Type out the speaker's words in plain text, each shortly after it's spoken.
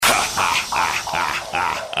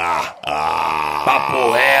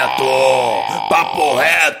Papo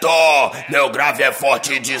reto, meu grave é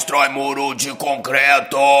forte, destrói muro de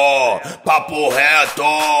concreto. Papo reto,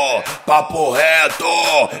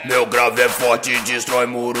 meu grave é forte, destrói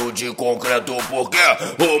muro de concreto. Porque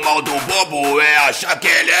o mal do bobo é achar que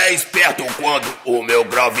ele é esperto. Quando o meu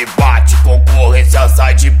grave bate, concorrência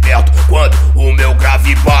sai de perto. Quando o meu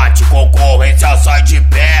grave bate, concorrência sai de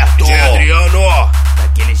perto. Djadriano,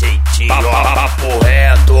 daquele jeitinho.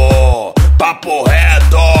 Papo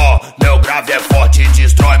reto, meu grave é forte,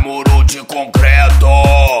 destrói muro de concreto.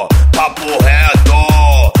 Papo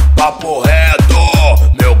reto,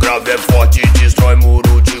 meu grave é forte, destrói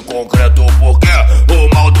muro de concreto. Porque o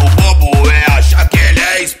mal do bobo é achar que ele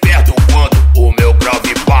é esperto. Quando o meu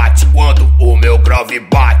grave bate, quando o meu grave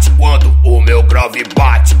bate,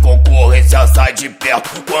 concorrência sai de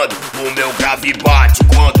perto. Quando o meu grave bate,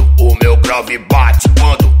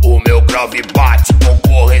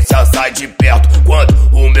 concorrência sai de perto. Quando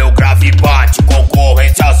o meu grave bate,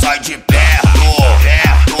 concorrência sai de perto.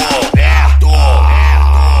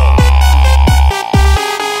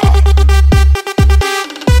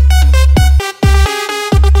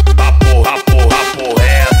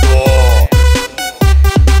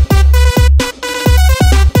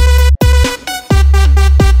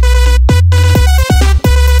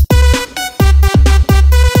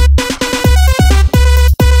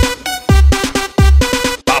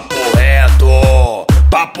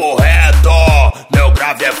 Meu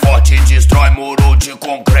grave é forte, destrói muro de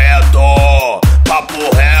concreto.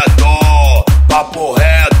 Papo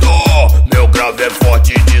reto, meu grave é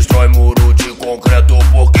forte, destrói muro de concreto.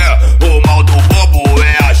 Porque o mal do bobo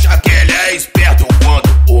é achar que ele é esperto. Quando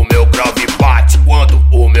o meu grave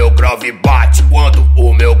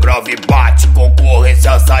bate,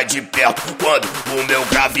 concorrência sai de perto. Quando o meu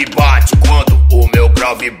grave bate,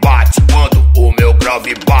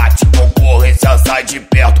 concorrência sai de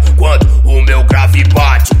perto. Quando o meu grave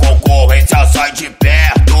bate, concorrência sai de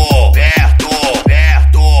perto.